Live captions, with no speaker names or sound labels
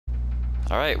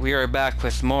Alright, we are back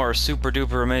with more super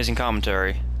duper amazing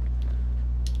commentary.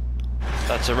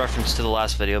 That's a reference to the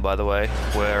last video, by the way,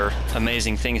 where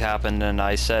amazing things happened and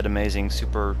I said amazing,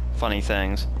 super funny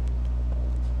things.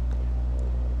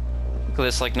 Look at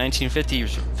this, like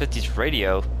 1950s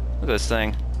radio. Look at this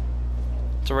thing.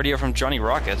 It's a radio from Johnny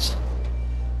Rockets.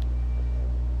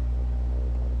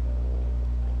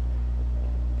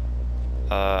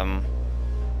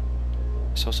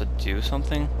 Supposed to do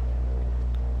something?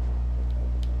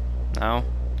 No?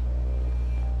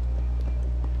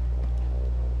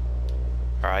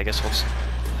 Alright, I guess we'll just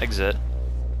exit.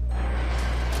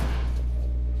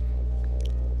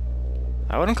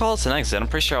 I wouldn't call it an exit. I'm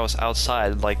pretty sure I was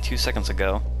outside like 2 seconds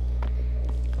ago.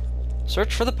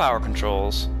 Search for the power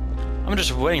controls. I'm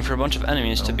just waiting for a bunch of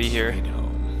enemies to be here.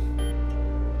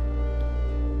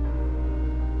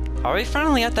 Are we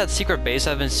finally at that secret base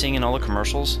I've been seeing in all the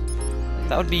commercials?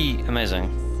 That would be amazing.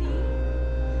 See?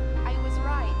 I was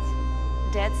right.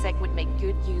 DedSec would make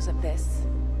good use of this.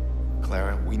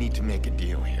 Clara, we need to make a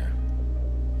deal here.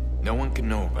 No one can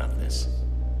know about this.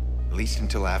 At least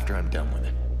until after I'm done with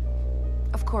it.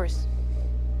 Of course.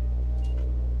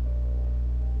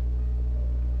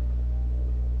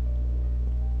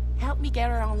 Help me get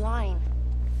her online.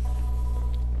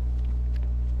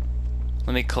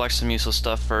 Let me collect some useless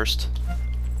stuff first.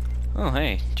 Oh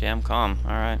hey, jam com,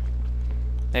 alright.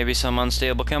 Maybe some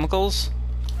unstable chemicals?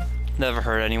 Never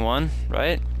hurt anyone,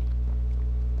 right?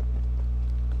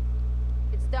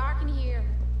 It's dark in here.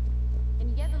 Can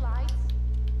you get the lights?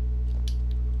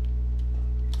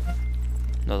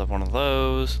 Another one of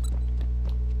those.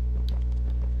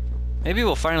 Maybe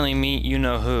we'll finally meet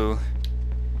you-know-who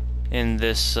in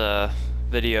this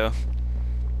video.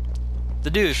 The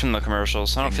dude from the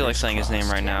commercials. I don't feel like saying his name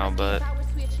right now, but...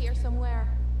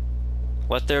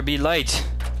 Let there be light!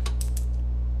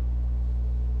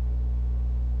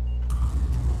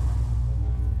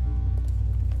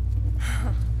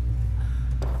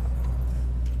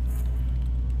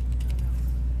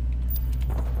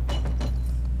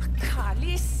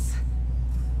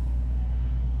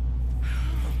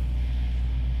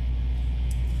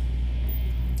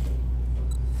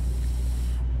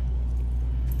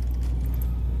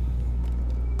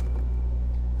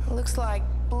 Looks like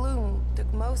Bloom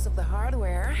took most of the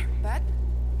hardware, but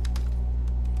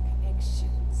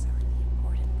connections are the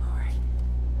important part.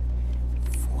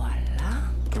 Voila.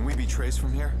 Can we be traced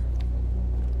from here?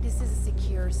 This is a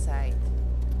secure site.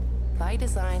 By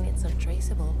design, it's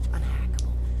untraceable,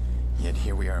 unhackable. Yet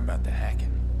here we are about to hack it.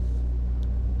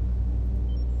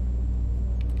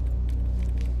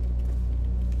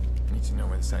 I need to know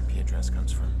where this IP address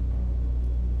comes from.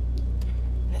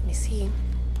 Let me see.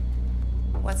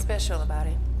 What's special about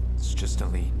it? It's just a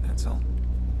lead, that's all.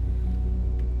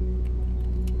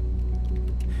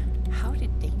 How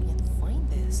did Damien find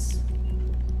this?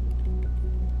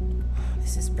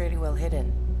 This is pretty well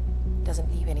hidden. Doesn't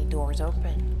leave any doors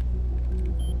open.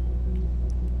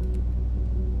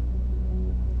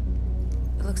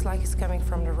 It looks like it's coming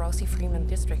from the Rosie Freeman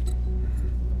district.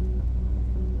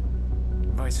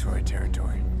 Viceroy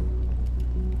territory.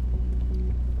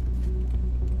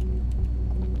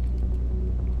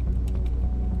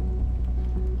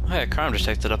 Oh yeah, crime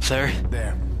detected up there.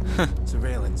 There.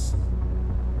 Surveillance.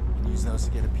 Can use those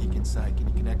to get a peek inside. Can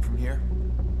you connect from here?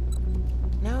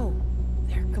 No,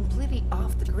 they're completely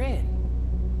off the grid.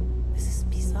 This is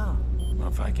bizarre. Well,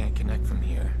 if I can't connect from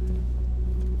here,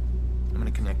 I'm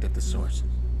gonna connect at the source.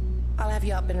 I'll have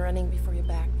you up and running before you're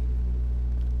back.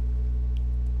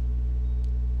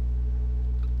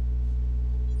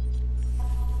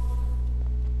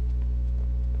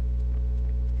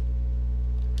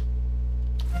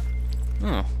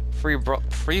 Oh,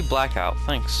 free blackout,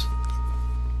 thanks.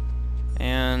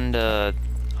 And,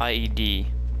 IED.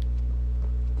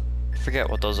 I forget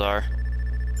what those are.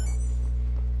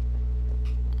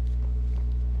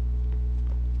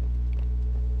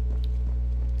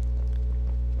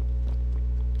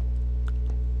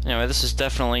 Anyway, this is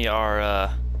definitely our,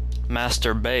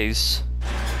 master base.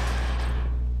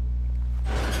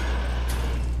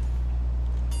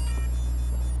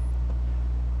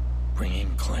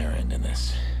 Bringing Clara into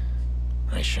this.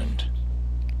 I shouldn't.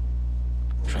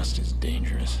 Trust is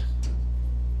dangerous.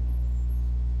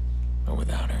 But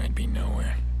without her, I'd be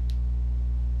nowhere.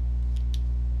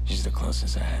 She's the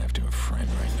closest I have to a friend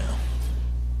right now.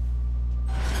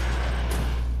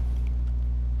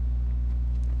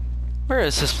 Where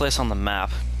is this place on the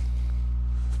map?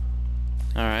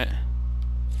 Alright.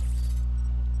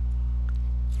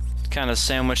 Kind of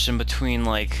sandwiched in between,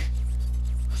 like,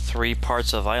 3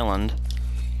 parts of island.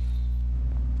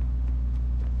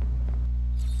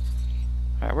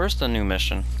 Alright, where's the new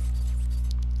mission?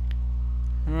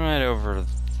 Right over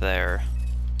there.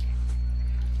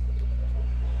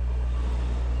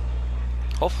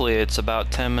 Hopefully it's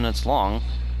about 10 minutes long.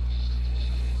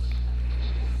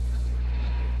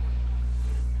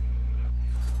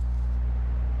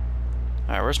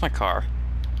 Alright, where's my car?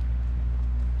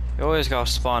 You always gotta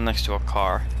spawn next to a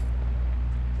car.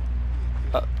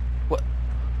 What?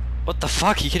 What the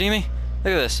fuck? Are you kidding me?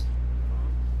 Look at this.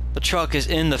 The truck is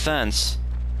in the fence.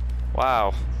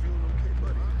 Wow.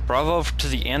 Bravo to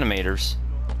the animators.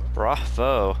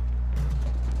 Bravo.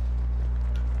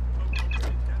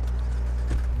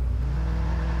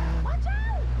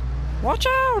 Watch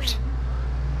out!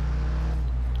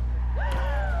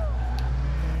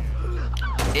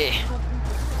 Eh.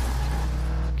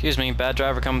 Excuse me, bad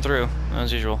driver coming through,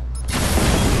 as usual.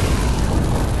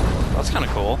 That's kind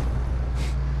of cool.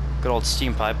 Good old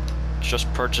steam pipe.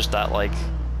 Just purchased that, like,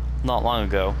 not long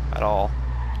ago at all.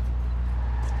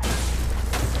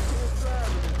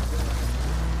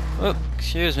 Oh,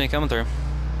 excuse me, coming through.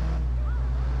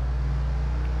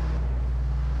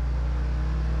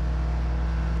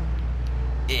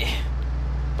 Eh.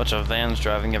 Bunch of vans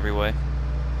driving every way.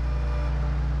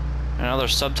 And now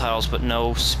there's subtitles but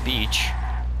no speech.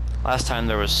 Last time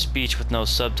there was speech with no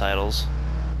subtitles.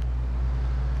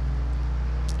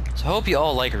 So I hope you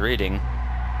all like reading.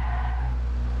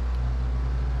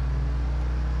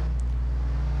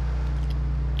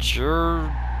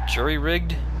 Jury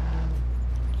rigged?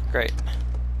 Great.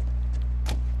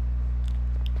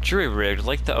 Jury rigged,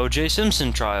 like the O.J.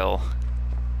 Simpson trial.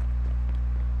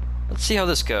 Let's see how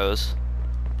this goes.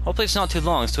 Hopefully it's not too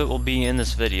long, so it will be in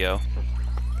this video.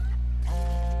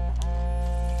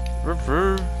 Just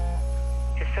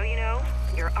so you know,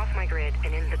 you're off my grid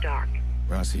and in the dark.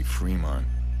 Rossi Fremont.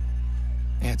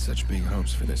 They had such big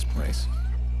hopes for this place.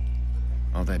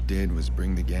 All that did was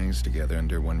bring the gangs together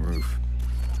under one roof.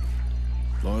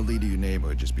 Loyalty to your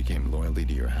neighborhood just became loyalty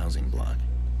to your housing block.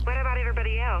 What about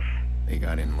everybody else? They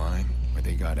got in line, or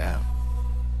they got out.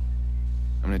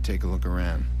 I'm gonna take a look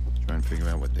around, try and figure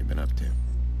out what they've been up to.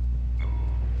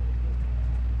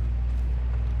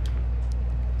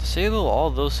 Disable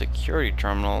all those security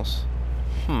terminals.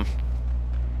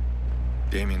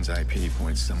 Damien's IP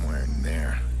points somewhere in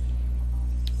there.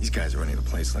 These guys are running the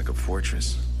place like a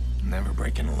fortress, never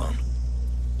breaking alone.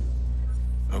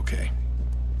 Okay,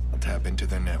 I'll tap into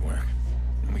their network,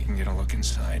 and we can get a look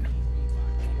inside.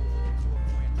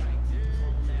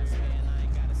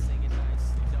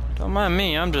 Don't mind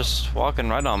me, I'm just walking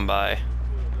right on by.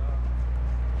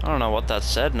 I don't know what that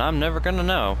said, and I'm never gonna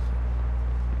know.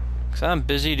 Because I'm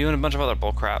busy doing a bunch of other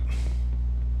bullcrap.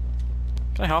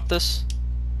 Can I hop this?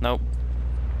 Nope.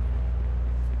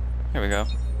 Here we go.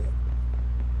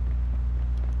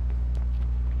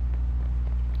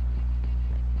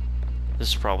 This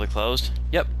is probably closed.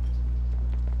 Yep.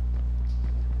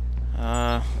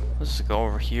 Let's just go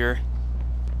over here.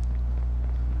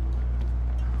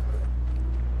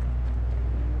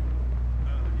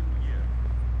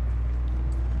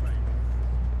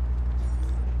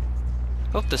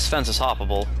 Hope this fence is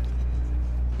hoppable.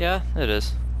 Yeah, it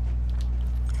is.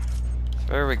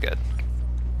 Very good.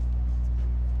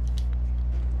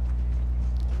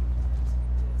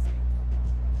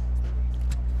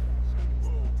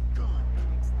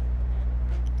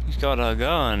 He's got a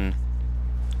gun.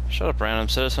 Shut up, random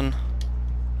citizen.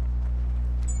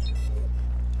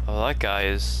 Oh, that guy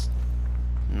is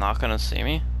not gonna see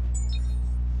me.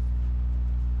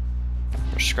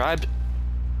 Prescribed.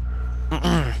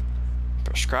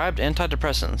 Prescribed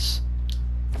antidepressants.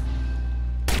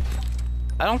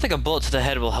 I don't think a bullet to the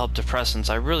head will help depressants.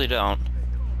 I really don't.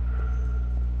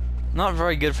 Not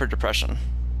very good for depression.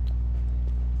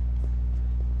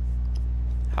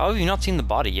 How have you not seen the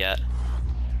body yet?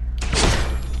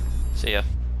 See ya.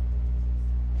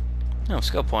 No,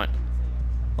 skill point.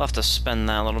 We'll have to spend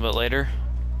that a little bit later.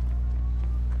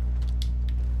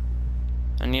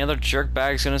 Any other jerk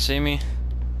bags gonna see me?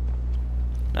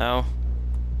 No.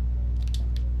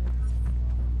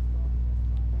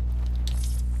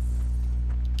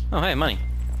 Oh, hey, money.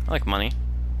 I like money.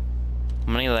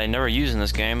 Money that I never use in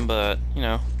this game, but, you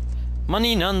know,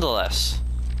 money nonetheless.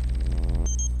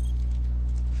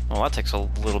 Well, that takes a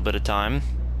little bit of time.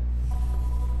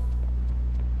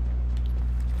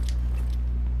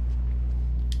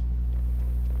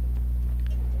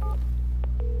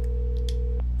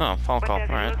 Oh, phone call,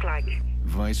 alright. Look like?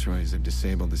 Viceroys have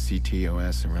disabled the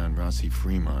CTOS around Rossi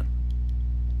Fremont.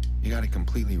 You got it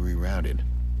completely rerouted.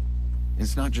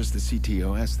 It's not just the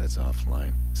CTOS that's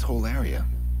offline. This whole area.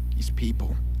 These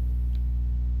people.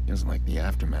 Feels like the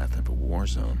aftermath of a war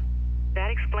zone.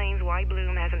 That explains why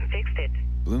Bloom hasn't fixed it.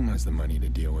 Bloom has the money to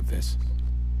deal with this.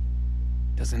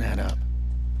 Doesn't add up.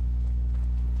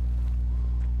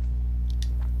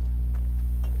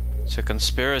 It's a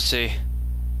conspiracy.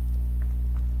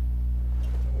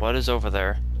 What is over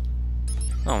there?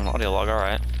 Oh, an audio log,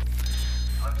 alright.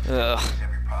 Ugh.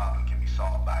 Every problem can be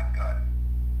solved by a gun.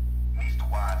 Needs to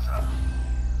wise up.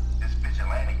 This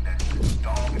vigilante that's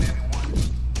dogging everyone,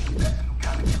 that's a new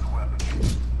kind of killer we're up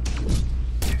against.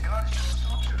 Your gun is just a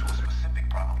solution to a specific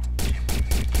problem. Shit, we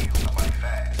need to kill somebody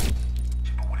fast.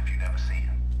 Shit, but what if you never see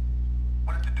him?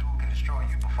 What if the dude can destroy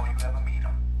you before you ever meet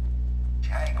him?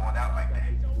 Shit, I ain't going out like that.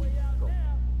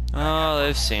 Oh,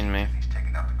 they've seen me. He's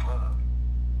taking out the club.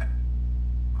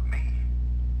 But me,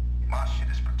 my shit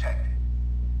is protected.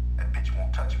 That bitch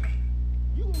won't touch me.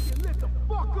 You gonna get lit the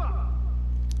fuck up.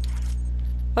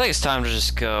 I think it's time to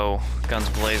just go guns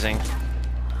blazing.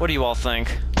 What do you all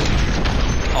think?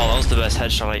 Oh, that was the best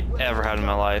headshot I ever had in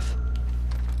my life.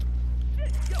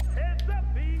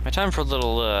 My time for a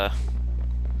little,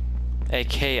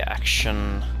 AK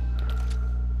action.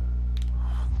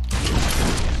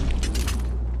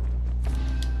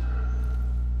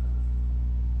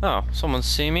 Oh, someone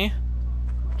see me?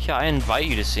 Yeah, I invite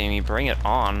you to see me. Bring it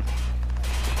on.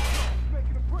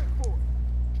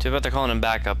 Too bad they're calling him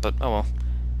backup, but oh well.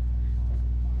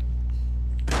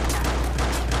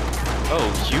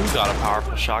 Oh, you got a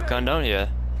powerful shotgun, don't you?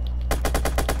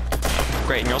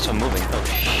 Great, and you're also moving. Oh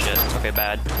shit. Okay,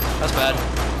 bad. That's bad.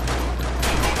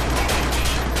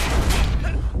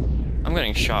 I'm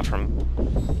getting shot from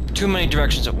too many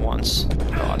directions at once.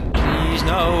 God, please,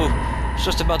 no! It's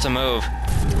just about to move.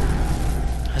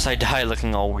 As I die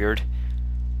looking all weird.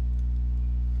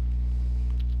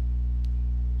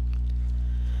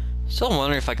 Still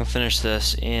wondering if I can finish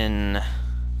this in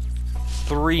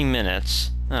 3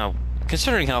 minutes. Oh,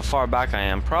 considering how far back I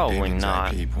am, probably Damon's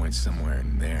not. IP points somewhere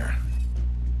in there.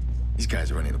 These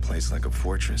guys are running the place like a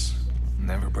fortress.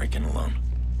 Never breaking alone.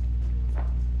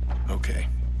 Okay.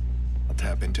 I'll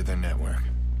tap into their network,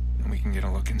 and we can get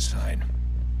a look inside.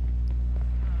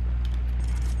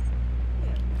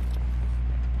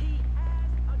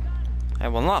 I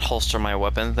will not holster my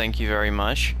weapon, thank you very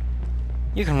much.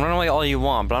 You can run away all you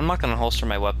want, but I'm not gonna holster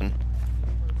my weapon.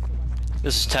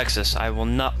 This is Texas. I will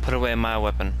not put away my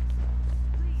weapon.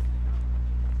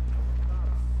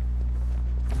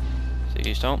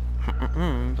 Please don't.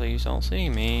 Please don't see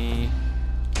me.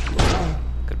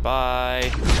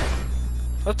 Goodbye.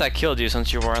 What if that killed you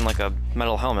since you're wearing like a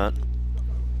metal helmet?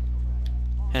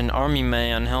 An army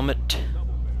man helmet.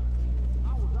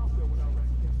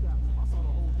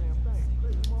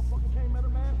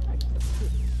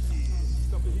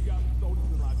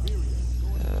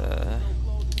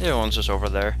 The other one's just over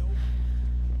there.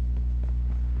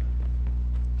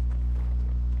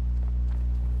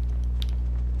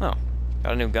 Oh,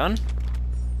 got a new gun?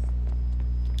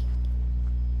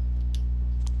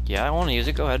 Yeah, I want to use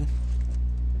it. Go ahead.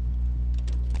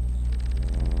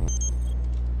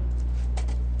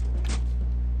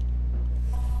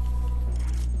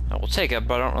 I will take it,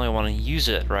 but I don't really want to use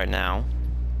it right now.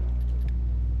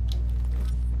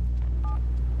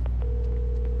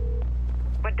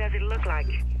 What does it look like?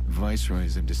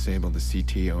 Viceroys have disabled the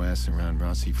CTOS around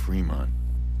Rossi Fremont.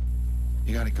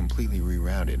 You got it completely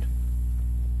rerouted.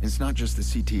 It's not just the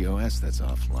CTOS that's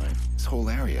offline. This whole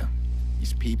area.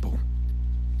 These people.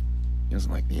 Feels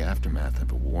like the aftermath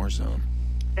of a war zone.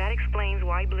 That explains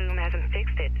why Bloom hasn't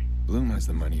fixed it. Bloom has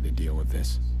the money to deal with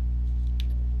this.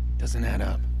 Doesn't add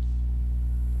up.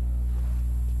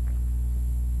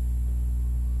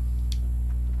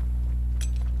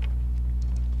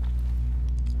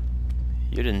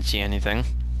 You didn't see anything.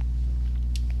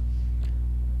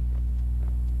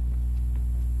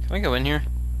 Can we go in here?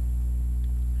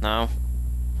 No.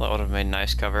 That would have made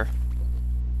nice cover.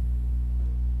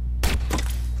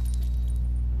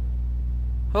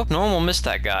 Hope no one will miss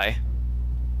that guy.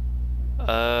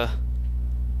 Yeah,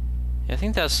 I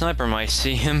think that sniper might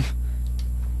see him.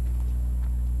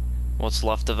 What's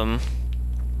left of him.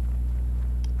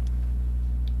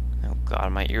 Oh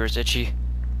god, my ear's itchy.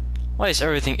 Why is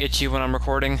everything itchy when I'm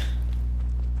recording?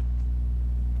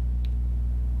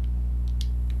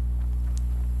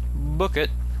 Book it.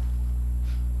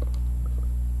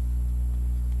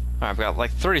 Alright, I've got like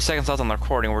 30 seconds left on the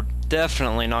recording. We're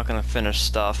definitely not going to finish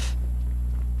stuff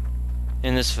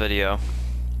in this video.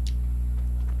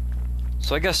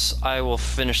 So I guess I will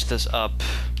finish this up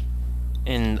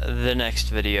in the next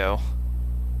video.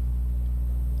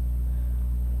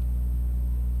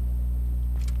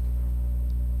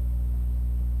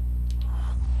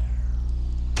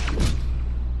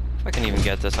 If I can even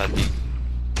get this, I'd be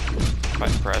quite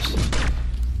impressed.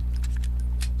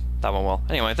 That one will.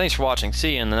 Anyway, thanks for watching.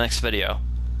 See you in the next video.